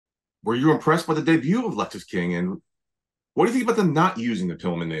Were you impressed by the debut of Lexis King? And what do you think about them not using the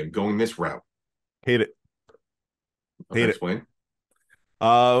Pillman name, going this route? Hate it. Okay, Hate it. explain.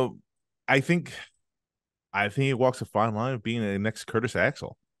 Uh, I think he walks a fine line of being the next Curtis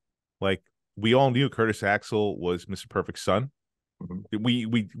Axel. Like we all knew Curtis Axel was Mr. Perfect's son. Mhm.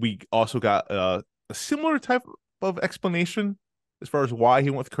 We also got a similar type of explanation as far as why he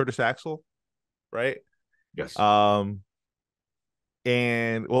went with Curtis Axel, right? Yes, Um,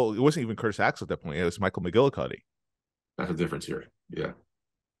 and well, it wasn't even Curtis Axel at that point. It was Michael McGillicuddy, that's the difference here. Yeah,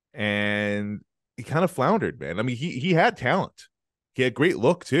 and he kind of floundered, man. I mean, he had talent. He had great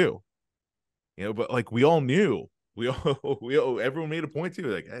look too, but like we all knew, everyone made a point too,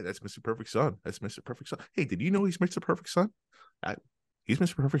 like, hey, that's Mr. Perfect's son. That's Mr. Perfect's son. Hey, did you know he's Mr. Perfect's son? I, he's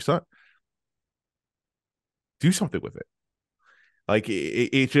Mr. Perfect's son. Do something with it. Like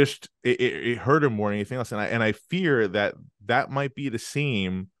it just it hurt him more than anything else, and I fear that might be the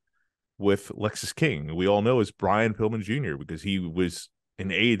same with Lexis King. We all know is Brian Pillman Jr. because he was in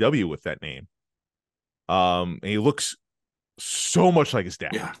AEW with that name. And he looks so much like his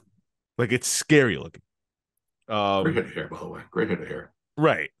dad. yeah. Like it's scary looking. Great Um, head of hair, by the way. Great head of hair.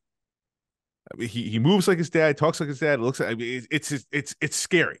 right. I mean, he moves like his dad, talks like his dad. It looks like, I mean, it's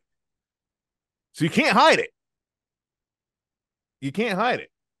scary. So you can't hide it. You can't hide it.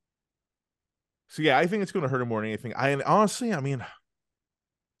 So yeah, I think it's going to hurt him more than anything. And honestly, I mean,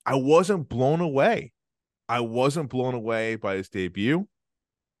 I wasn't blown away. I wasn't blown away by his debut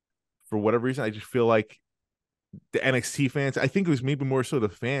for whatever reason. I just feel like the NXT fans, I think it was maybe more so the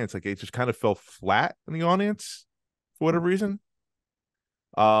fans, like it just kind of fell flat in the audience for whatever reason.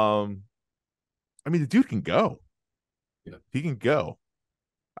 Um, I mean, the dude can go. Yeah. He can go.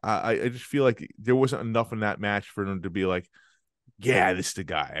 I just feel like there wasn't enough in that match for him to be like, yeah, this is the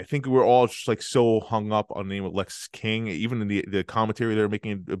guy. I think we're all just like so hung up on the name of Lexis King. Even in the commentary, they're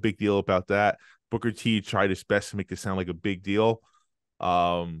making a big deal about that. Booker T tried his best to make this sound like a big deal.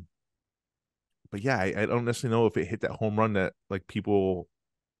 Um, but yeah, I don't necessarily know if it hit that home run that like people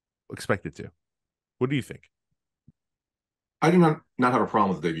expect it to. What do you think? I do not have a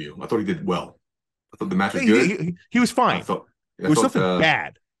problem with the debut. I thought he did well. I thought the match was He, good. he was I fine. thought It I was thought nothing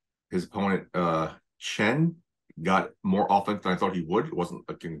bad. his opponent Chen got more offense than I thought he would. It wasn't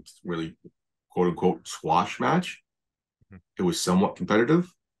like a really quote unquote squash match. It was somewhat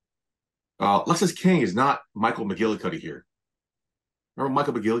competitive. Lexus King is not Michael McGillicuddy here. Remember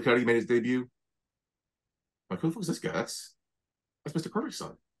Michael McGillicuddy made his debut? Like, who the fuck is this guy? That's Mr. Perfect's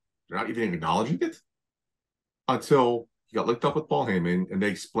son. They're not even acknowledging it until he got linked up with Paul Heyman and they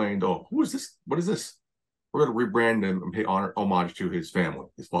explained, oh, who is this? What is this? We're going to rebrand him and pay homage to his family,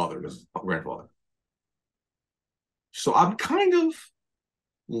 his father, his grandfather. So I'm kind of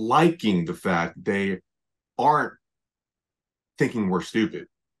liking the fact they aren't thinking we're stupid.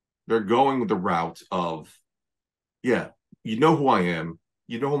 They're going with the route of, yeah, you know who I am.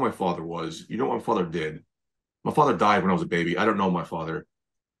 You know who my father was. You know what my father did. My father died when I was a baby. I don't know my father.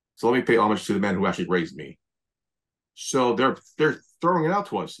 So let me pay homage to the man who actually raised me. So they're throwing it out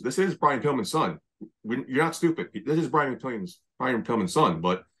to us. This is Brian Pillman's son. You're not stupid. This is Brian Pillman's son.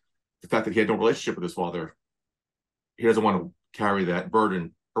 But the fact that he had no relationship with his father, he doesn't want to carry that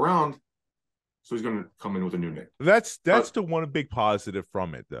burden around. So he's going to come in with a new name. Uh, That's the one big positive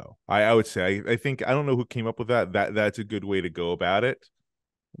from it, though. I would say I think I don't know who came up with that. That's a good way to go about it.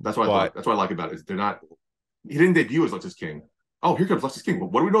 that's what I But thought. That's what I like about it. Is they're not. He didn't debut as Lexus King. Oh, here comes Lexus King.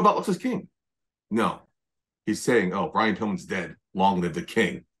 What do we know about Lexus King? No, he's saying, "Oh, Brian Pillman's dead. Long live the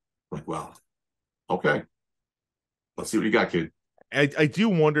king." Like, well, okay. Let's see what you got, kid. I do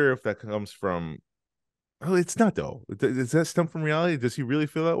wonder if that comes from. Oh, it's not though. Does that stem from reality? Does he really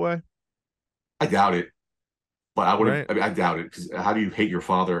feel that way? I doubt it, but I would have. Right, I mean, I doubt it because how do you hate your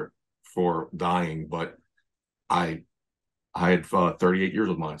father for dying? But I, I had 38 years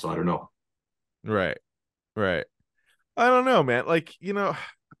with mine, so I don't know. right, right. I don't know, man. Like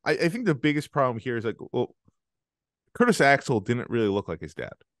I think the biggest problem here is like, well, Curtis Axel didn't really look like his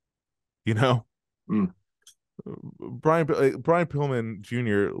dad. You know, Mm. Brian Pillman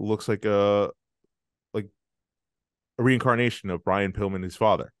Jr. looks like a reincarnation of Brian Pillman, his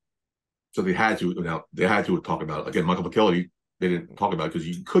father. So they had to now. They had to talk about it again. Michael McKelly, they didn't talk about it because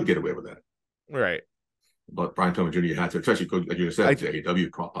you could get away with that. Right. But Brian Pillman Jr. had to, especially like you said, I the AEW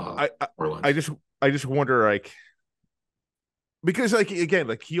I I storylines. just I just wonder like because like again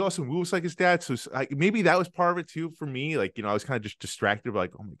like he also moves like his dad, so like maybe that was part of it too for me. Like I was kind of just distracted by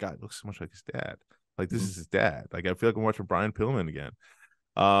like, oh my god, it looks so much like his dad. Like this Mm-hmm. is his dad. Like I feel like I'm watching Brian Pillman again.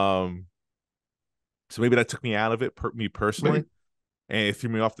 Um, so maybe that took me out of it, me personally. Maybe. and it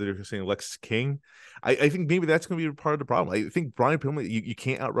threw me off that they're saying Lexis King. I think maybe that's going to be part of the problem. I think Brian Pillman, you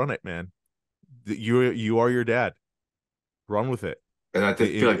can't outrun it, man. You are your dad. Run with it. And I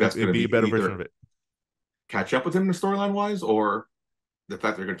feel like that's going It'd to be be a better version either of it. catch up with him in the storyline wise, or the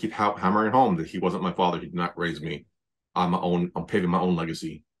fact they're going to keep hammering home that he wasn't my father, he did not raise me. I'm paving my own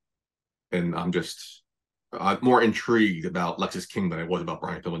legacy, and I'm more intrigued about Lexis King than I was about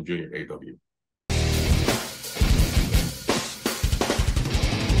Brian Pillman Jr. at AW.